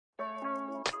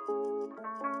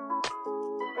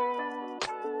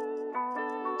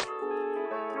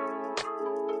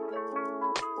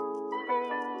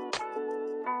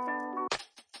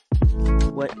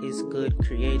What is good,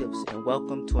 creatives, and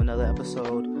welcome to another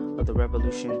episode of the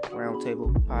Revolution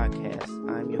Roundtable Podcast.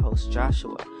 I'm your host,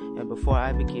 Joshua, and before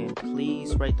I begin,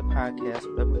 please rate the podcast,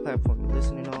 whatever platform you're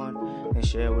listening on, and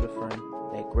share with a friend.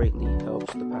 That greatly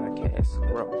helps the podcast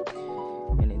grow.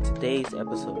 And in today's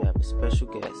episode, I have a special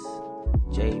guest,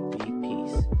 JB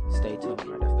Peace. Stay tuned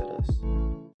right after this.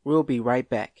 We'll be right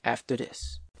back after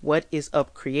this. What is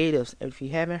up, creatives? If you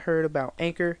haven't heard about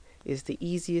Anchor, it's the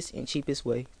easiest and cheapest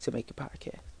way to make a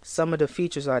podcast. Some of the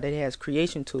features are that it has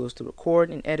creation tools to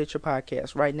record and edit your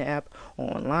podcast right in the app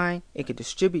or online. It can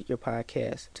distribute your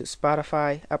podcast to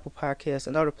Spotify, Apple Podcasts,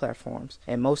 and other platforms.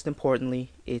 And most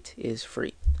importantly, it is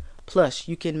free. Plus,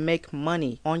 you can make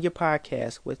money on your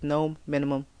podcast with no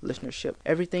minimum listenership.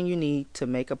 Everything you need to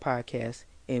make a podcast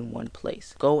in one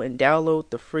place. Go and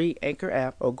download the free Anchor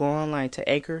app or go online to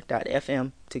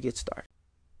anchor.fm to get started.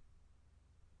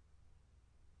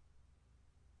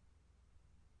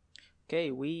 Okay,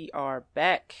 we are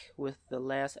back with the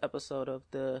last episode of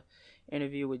the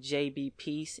interview with JB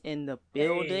Peace in the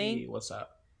building. Hey, what's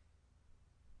up?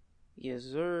 Yes,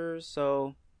 sir.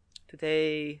 So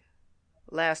today,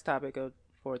 last topic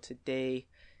for today,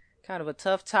 kind of a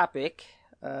tough topic,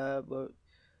 but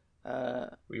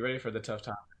we ready for the tough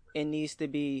topic? It needs to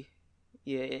be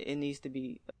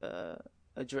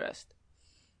addressed.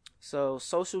 So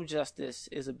social justice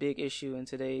is a big issue in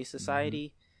today's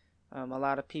society. A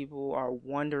lot of people are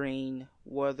wondering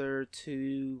whether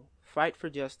to fight for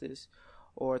justice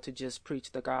or to just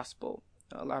preach the gospel.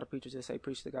 A lot of preachers just say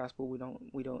preach the gospel.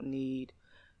 We don't need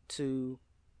to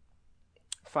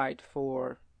fight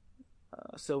for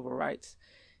civil rights.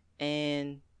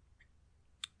 And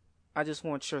I just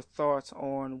want your thoughts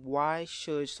on why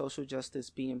should social justice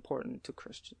be important to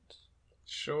Christians?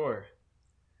 Sure.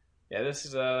 Yeah,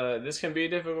 this can be a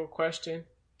difficult question.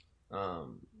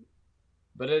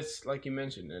 But it's, like you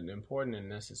mentioned, an important and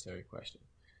necessary question.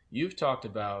 You've talked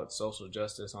about social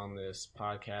justice on this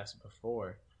podcast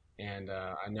before, and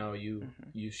I know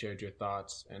you shared your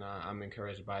thoughts, and I'm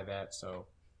encouraged by that. So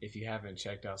if you haven't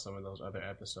checked out some of those other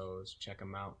episodes, check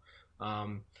them out.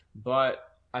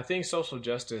 But I think social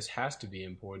justice has to be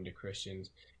important to Christians,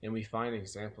 and we find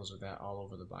examples of that all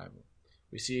over the Bible.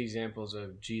 We see examples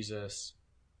of Jesus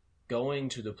going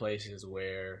to the places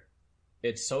where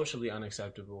it's socially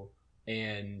unacceptable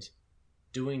and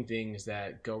doing things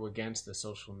that go against the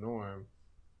social norm,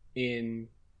 in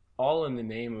the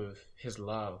name of his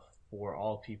love for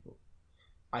all people.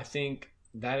 I think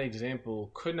that example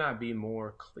could not be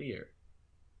more clear.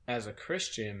 As a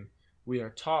Christian, we are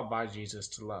taught by Jesus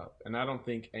to love. And I don't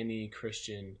think any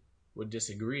Christian would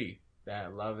disagree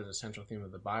that love is a central theme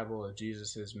of the Bible, of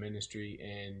Jesus' ministry,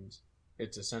 and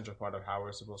it's a central part of how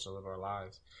we're supposed to live our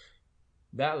lives.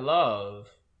 That love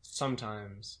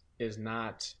sometimes is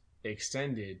not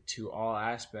extended to all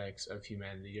aspects of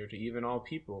humanity or to even all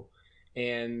people.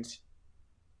 And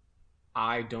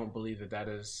I don't believe that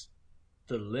is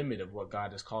the limit of what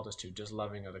God has called us to, just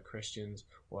loving other Christians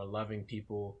or loving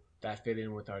people that fit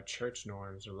in with our church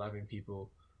norms, or loving people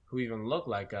who even look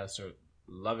like us, or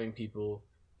loving people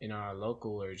in our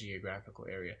local or geographical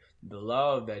area. The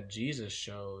love that Jesus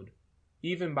showed,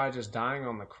 even by just dying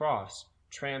on the cross,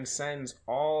 transcends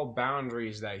all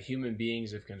boundaries that human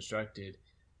beings have constructed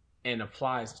and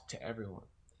applies to everyone.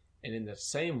 And in the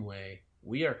same way,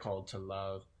 we are called to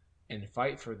love and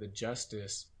fight for the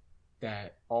justice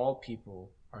that all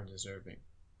people are deserving.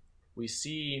 We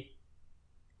see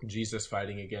Jesus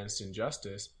fighting against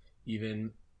injustice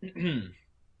even in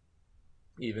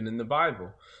the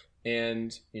Bible.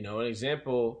 And, an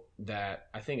example that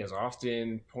I think is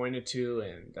often pointed to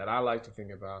and that I like to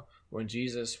think about, when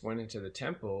Jesus went into the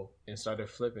temple and started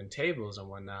flipping tables and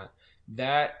whatnot,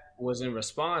 that was in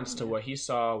response to what he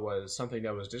saw was something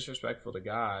that was disrespectful to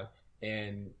God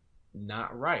and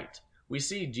not right. We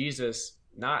see Jesus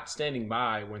not standing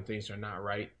by when things are not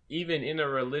right, even in a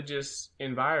religious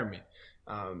environment.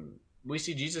 We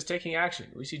see Jesus taking action.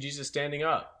 We see Jesus standing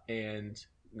up and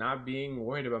not being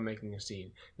worried about making a scene.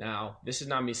 Now, this is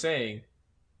not me saying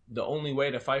the only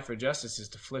way to fight for justice is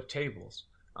to flip tables.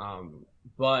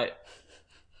 But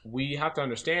we have to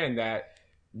understand that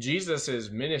Jesus'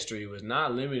 ministry was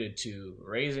not limited to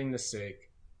raising the sick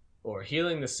or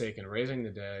healing the sick and raising the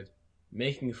dead,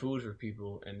 making food for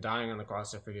people, and dying on the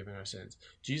cross and forgiving our sins.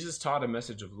 Jesus taught a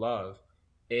message of love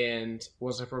and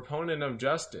was a proponent of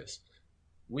justice.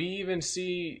 We even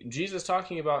see Jesus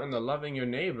talking about in the loving your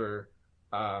neighbor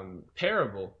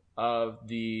parable of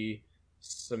the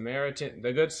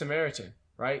Good Samaritan,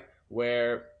 right?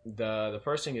 Where the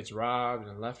person gets robbed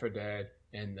and left for dead,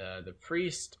 and the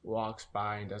priest walks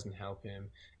by and doesn't help him.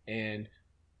 And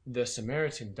the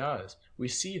Samaritan does. We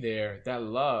see there that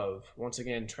love, once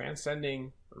again,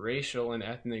 transcending racial and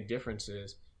ethnic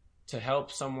differences to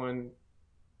help someone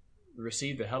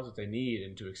receive the help that they need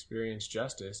and to experience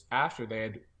justice after they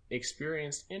had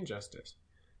experienced injustice.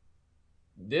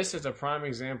 This is a prime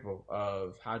example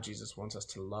of how Jesus wants us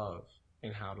to love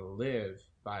and how to live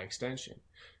by extension.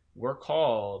 We're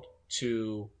called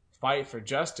to fight for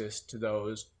justice to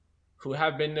those who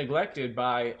have been neglected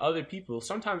by other people,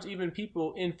 sometimes even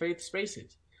people in faith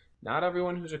spaces. Not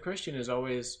everyone who's a Christian is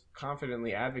always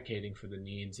confidently advocating for the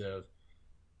needs of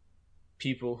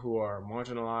people who are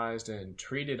marginalized and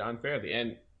treated unfairly.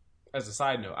 And as a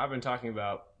side note, I've been talking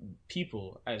about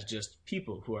people as just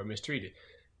people who are mistreated.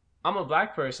 I'm a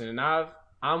black person, and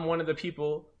I'm one of the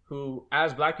people who,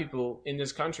 as black people in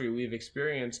this country, we've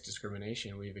experienced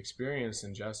discrimination, we've experienced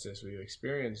injustice, we've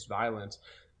experienced violence,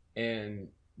 and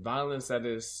violence that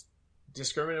is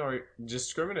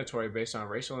discriminatory based on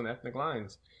racial and ethnic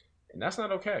lines. And that's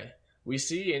not okay. We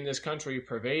see in this country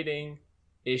pervading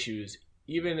issues,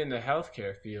 even in the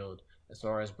healthcare field, as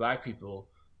far as black people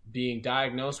being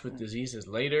diagnosed with diseases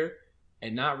later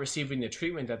and not receiving the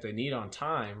treatment that they need on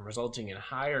time, resulting in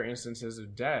higher instances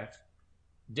of death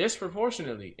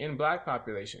disproportionately in black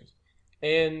populations.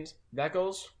 And that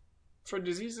goes for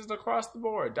diseases across the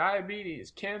board: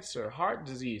 diabetes, cancer, heart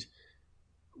disease.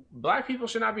 Black people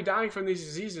should not be dying from these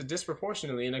diseases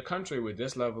disproportionately in a country with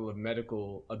this level of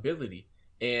medical ability.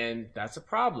 And that's a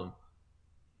problem.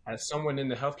 As someone in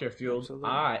the healthcare field,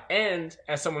 and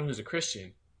as someone who's a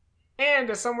Christian, and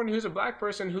as someone who's a black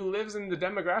person who lives in the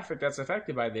demographic that's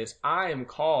affected by this, I am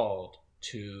called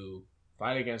to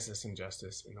fight against this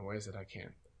injustice in the ways that I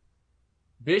can.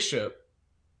 Bishop,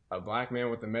 a black man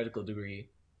with a medical degree,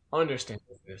 understands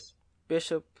this.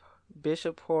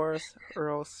 Bishop Horace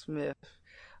Earl Smith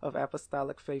of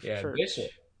Apostolic Faith Church. Bishop,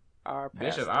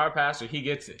 our pastor, he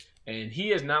gets it. And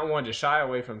he is not one to shy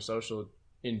away from social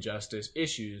injustice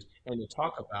issues and to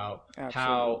talk about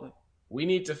how we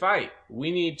need to fight.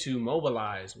 We need to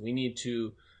mobilize. We need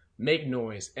to make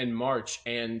noise and march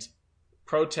and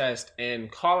protest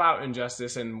and call out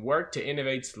injustice and work to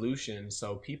innovate solutions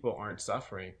so people aren't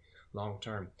suffering long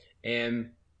term.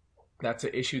 And that's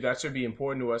an issue that should be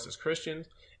important to us as Christians,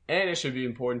 and it should be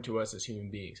important to us as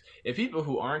human beings. If people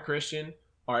who aren't Christian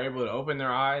are able to open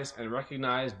their eyes and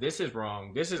recognize this is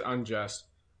wrong, this is unjust,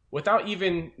 without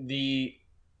even the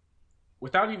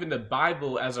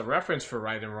Bible as a reference for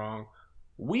right and wrong,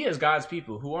 we as God's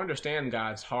people who understand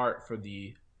God's heart for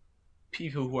the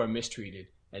people who are mistreated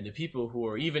and the people who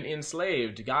are even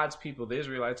enslaved, God's people, the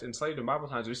Israelites enslaved in Bible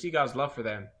times, we see God's love for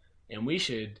them, and we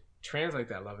should translate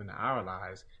that love into our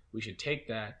lives. We should take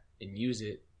that and use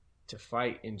it to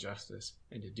fight injustice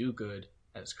and to do good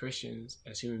as Christians,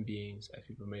 as human beings, as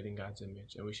people made in God's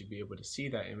image, and we should be able to see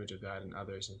that image of God in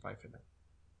others and fight for them.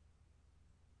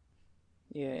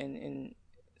 Yeah, and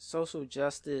social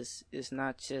justice is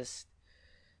not just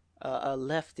a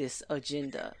leftist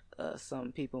agenda.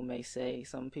 Some people may say.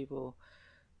 Some people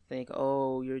think,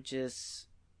 "Oh, you're just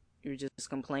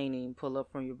complaining. Pull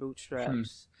up from your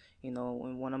bootstraps." You know,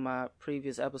 in one of my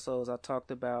previous episodes, I talked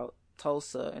about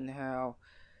Tulsa and how,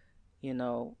 you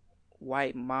know,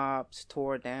 white mobs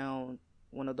tore down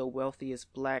one of the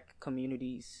wealthiest black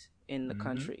communities in the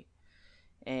country,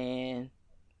 and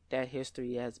that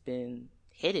history has been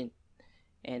hidden,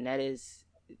 and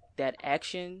that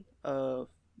action of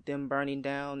them burning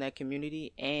down that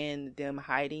community and them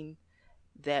hiding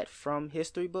that from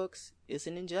history books is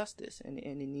an injustice, and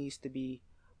it needs to be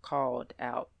called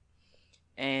out.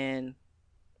 And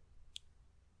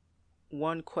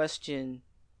one question,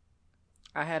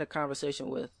 I had a conversation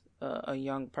with a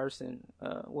young person.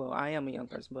 Well, I am a young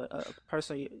person, but a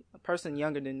person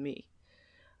younger than me.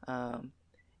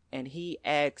 And he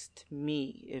asked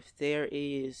me, if there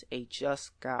is a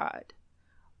just God,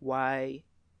 why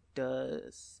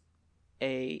does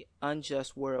a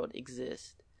unjust world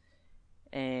exist?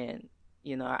 And,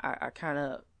 you know, I kind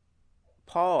of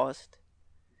paused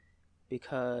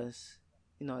because,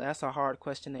 you know, that's a hard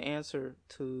question to answer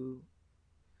to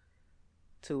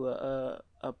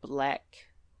a black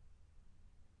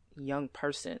young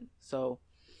person. So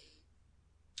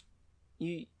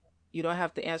you don't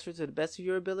have to answer to the best of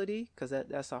your ability, because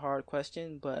that's a hard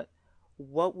question, but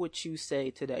what would you say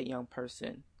to that young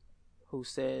person who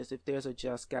says, if there's a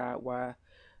just God, why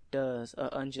does an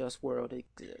unjust world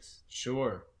exist?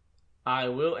 Sure. I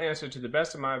will answer to the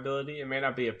best of my ability. It may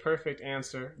not be a perfect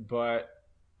answer, but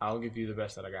I'll give you the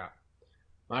best that I got.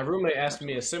 My roommate asked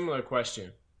me a similar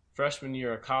question freshman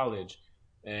year of college,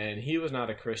 and he was not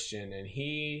a Christian, and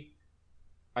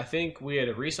I think we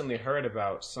had recently heard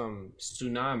about some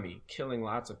tsunami killing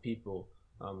lots of people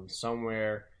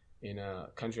somewhere in a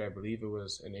country. I believe it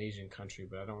was an Asian country,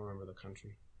 but I don't remember the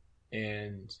country.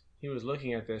 And he was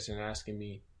looking at this and asking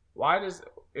me,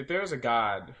 if there's a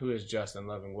God who is just and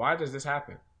loving, why does this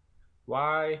happen?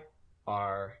 Why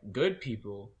are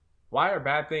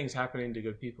bad things happening to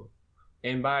good people?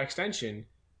 And by extension,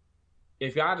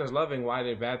 if God is loving, why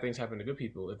did bad things happen to good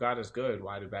people? If God is good,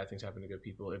 why do bad things happen to good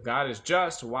people? If God is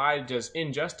just, why does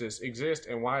injustice exist,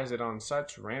 and why is it on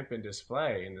such rampant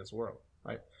display in this world?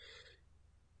 Right?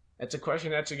 It's a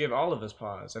question that should give all of us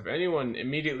pause. If anyone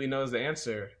immediately knows the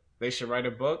answer, they should write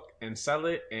a book and sell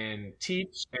it and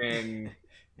teach and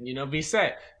be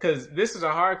set. Because this is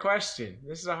a hard question.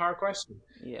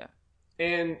 Yeah.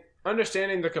 And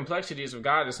understanding the complexities of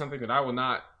God is something that I will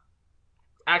not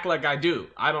act like I do.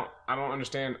 I don't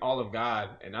understand all of God,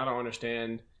 and I don't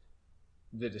understand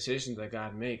the decisions that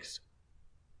God makes.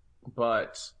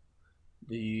 But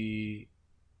we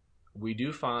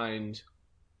do find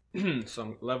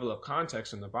some level of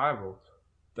context in the Bible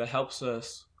that helps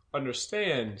us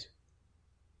understand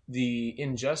the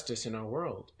injustice in our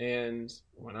world. And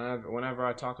whenever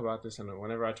I talk about this and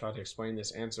whenever I try to explain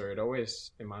this answer, it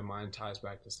always in my mind ties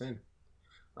back to sin.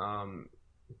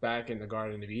 Back in the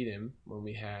Garden of Eden, when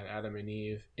we had Adam and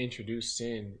Eve introduce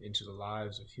sin into the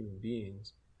lives of human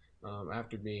beings,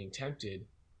 after being tempted,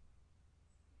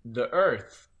 the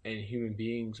earth and human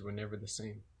beings were never the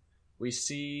same. We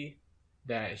see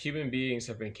that human beings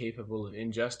have been capable of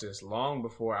injustice long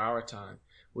before our time.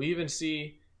 We even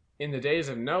see in the days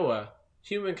of Noah,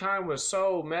 humankind was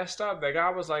so messed up that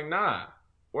God was like, nah,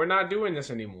 we're not doing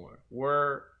this anymore.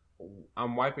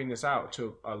 I'm wiping this out,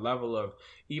 to a level of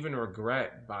even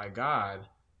regret by God.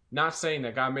 Not saying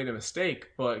that God made a mistake,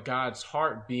 but God's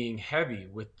heart being heavy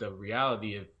with the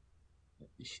reality of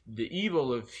the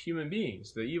evil of human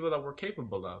beings, the evil that we're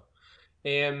capable of.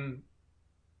 And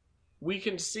we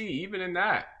can see, even in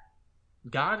that,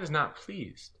 God is not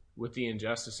pleased with the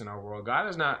injustice in our world. God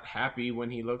is not happy when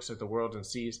he looks at the world and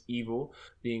sees evil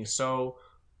being so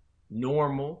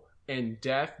normal and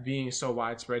death being so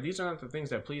widespread. These are not the things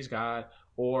that please God,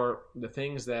 or the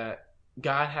things that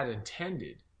God had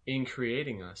intended in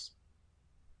creating us.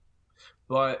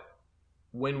 But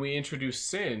when we introduced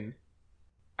sin,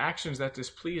 actions that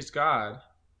displeased God,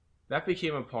 that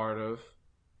became a part of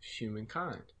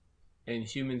humankind. And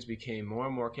humans became more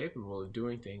and more capable of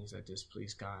doing things that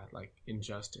displease God, like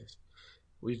injustice.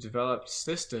 We've developed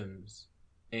systems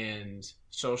and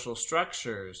social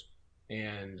structures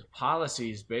and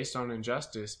policies based on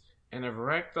injustice, and have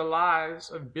wrecked the lives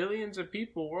of billions of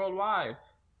people worldwide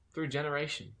through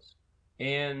generations.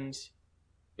 And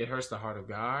it hurts the heart of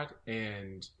God,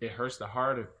 and it hurts the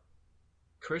heart of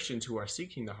Christians who are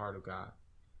seeking the heart of God.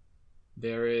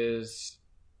 There is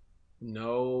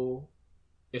no...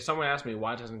 If someone asks me,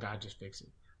 why doesn't God just fix it?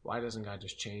 Why doesn't God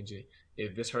just change it?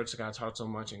 If this hurts God's heart so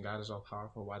much and God is all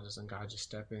powerful, why doesn't God just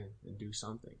step in and do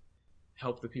something?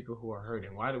 Help the people who are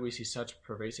hurting. Why do we see such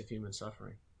pervasive human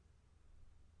suffering?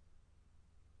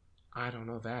 I don't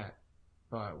know that.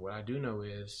 But what I do know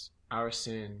is our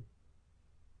sin,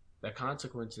 the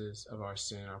consequences of our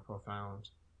sin are profound.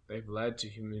 They've led to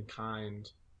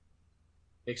humankind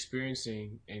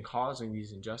experiencing and causing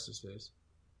these injustices.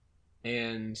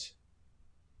 And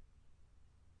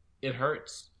it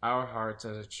hurts our hearts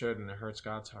as it should, and it hurts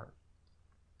God's heart.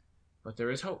 But there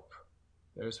is hope.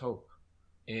 There is hope.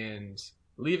 And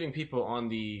leaving people on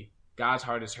the God's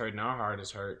heart is hurt and our heart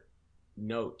is hurt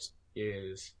note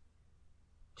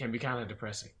can be kind of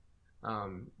depressing.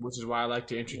 Which is why I like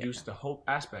to introduce the hope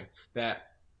aspect,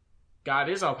 that God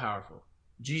is all powerful.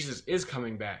 Jesus is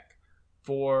coming back.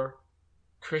 For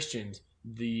Christians,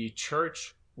 the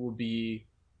church will be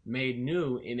made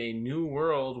new in a new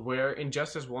world where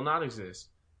injustice will not exist.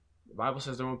 The Bible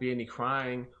says there won't be any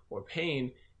crying or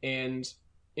pain, and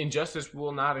injustice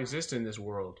will not exist in this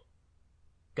world.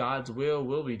 God's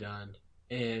will be done,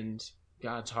 and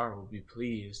God's heart will be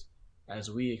pleased as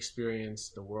we experience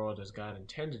the world as God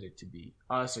intended it to be.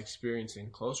 Us experiencing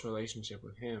close relationship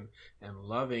with him and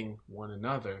loving one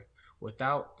another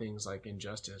without things like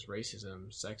injustice, racism,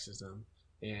 sexism,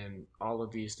 and all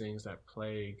of these things that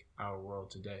plague our world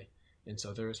today. And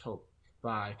so there is hope.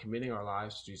 By committing our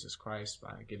lives to Jesus Christ,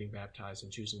 by getting baptized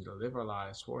and choosing to live our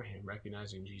lives for him,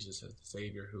 recognizing Jesus as the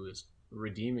Savior who is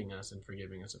redeeming us and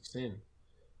forgiving us of sin,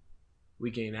 we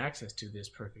gain access to this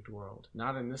perfect world.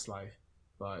 Not in this life,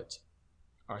 but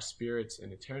our spirits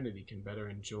in eternity can better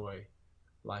enjoy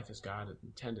life as God had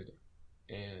intended it.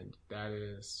 And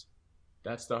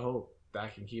that's the hope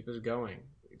that can keep us going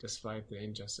despite the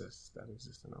injustice that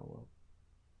exists in our world.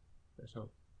 There's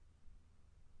hope.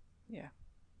 Yeah,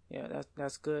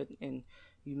 that's good. And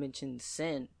you mentioned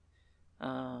sin.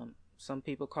 Some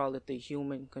people call it the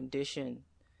human condition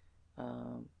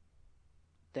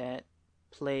that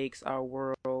plagues our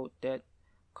world, that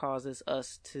causes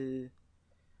us to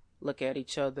look at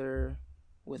each other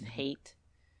with hate.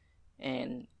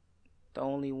 And the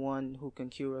only one who can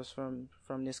cure us from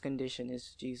this condition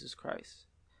is Jesus Christ,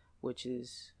 which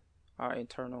is our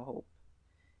eternal hope.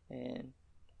 And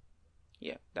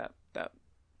yeah, that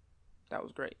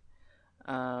was great.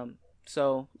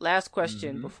 So last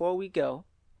question before we go.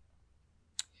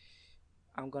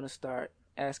 I'm going to start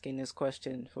asking this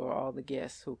question for all the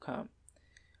guests who come.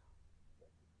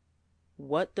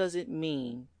 What does it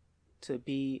mean to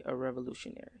be a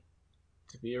revolutionary?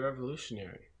 To be a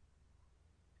revolutionary?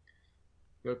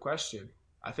 Good question.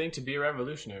 I think to be a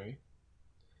revolutionary,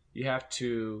 you have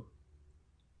to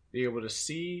be able to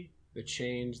see the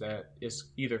change that is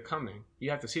either coming. You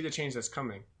have to see the change that's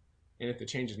coming. And if the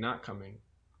change is not coming,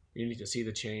 you need to see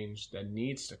the change that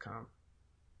needs to come.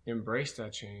 Embrace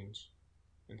that change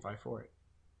and fight for it.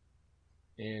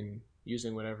 And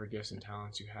using whatever gifts and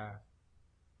talents you have.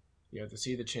 You have to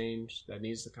see the change that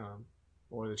needs to come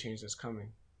or the change that's coming.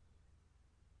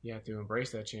 You have to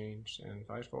embrace that change and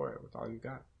fight for it with all you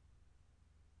got.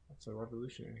 That's a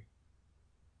revolutionary.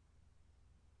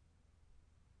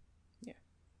 Yeah,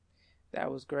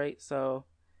 that was great. So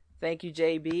thank you,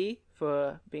 JB,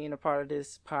 for being a part of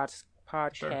this podcast.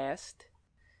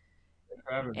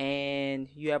 Sure. And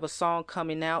you have a song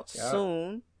coming out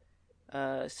soon.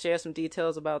 Share some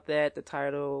details about that, the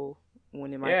title,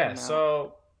 when it might come out. Yeah,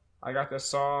 so I got this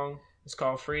song. It's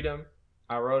called Freedom.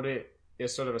 I wrote it.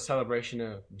 It's sort of a celebration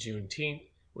of Juneteenth,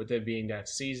 with it being that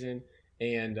season,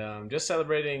 and just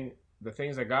celebrating the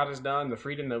things that God has done, the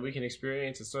freedom that we can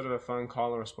experience. It's sort of a fun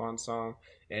call and response song.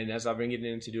 And as I've been getting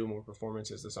into doing more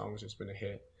performances, the song has just been a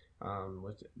hit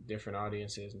with different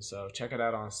audiences. And so check it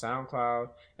out on SoundCloud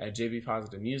at JB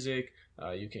Positive Music.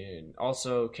 You can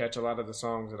also catch a lot of the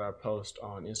songs that I post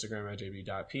on Instagram at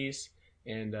jb.peace.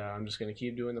 And I'm just going to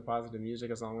keep doing the positive music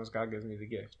as long as God gives me the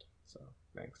gift. So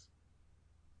thanks.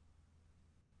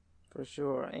 For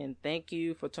sure. And thank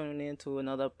you for tuning in to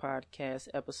another podcast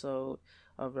episode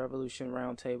of Revolution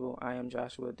Roundtable. I am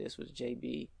Joshua. This was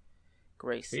JB.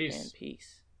 Grace and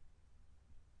peace.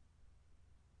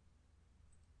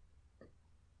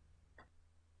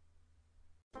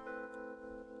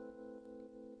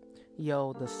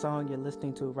 Yo, the song you're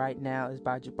listening to right now is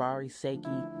by Jabari Seki.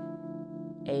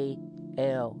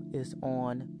 AL is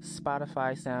on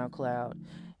Spotify, SoundCloud,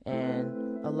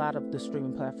 and a lot of the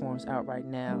streaming platforms out right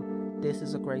now. This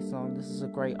is a great song. This is a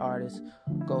great artist.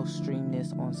 Go stream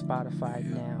this on Spotify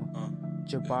now.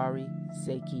 Jabari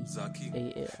Seki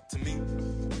AL. To me,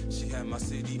 she had my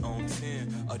city on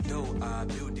 10. A doe-eye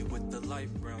beauty with the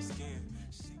light brown skin.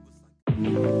 She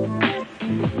was like...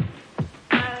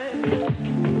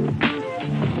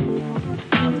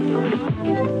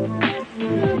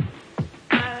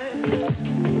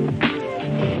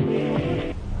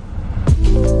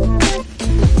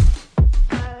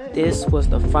 This was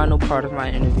the final part of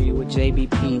my interview with JB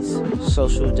Peace,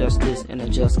 Social Justice and a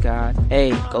Just God.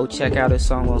 Hey, go check out his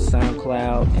song on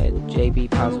SoundCloud at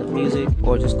JB Positive Music,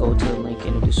 or just go to the link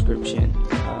in the description.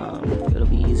 It'll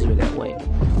be easier that way.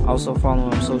 Also follow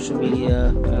him on social media,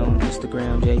 on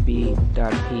Instagram,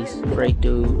 jb.peace. Great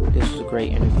dude. This was a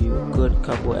great interview. Good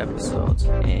couple episodes.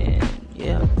 And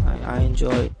yeah, I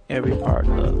enjoyed every part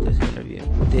of this interview.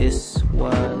 This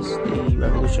was the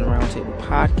Revolution Roundtable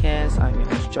podcast. I'm your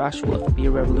host, Joshua. Be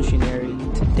a revolutionary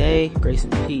today. Grace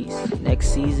and peace. Next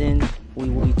season, we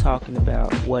will be talking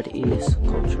about what is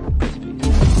culture. Grace and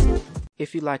peace.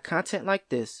 If you like content like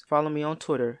this, follow me on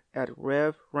Twitter at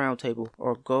Rev Roundtable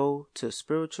or go to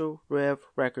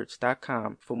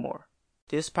spiritualrevrecords.com for more.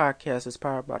 This podcast is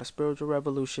powered by the Spiritual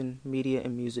Revolution Media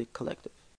and Music Collective.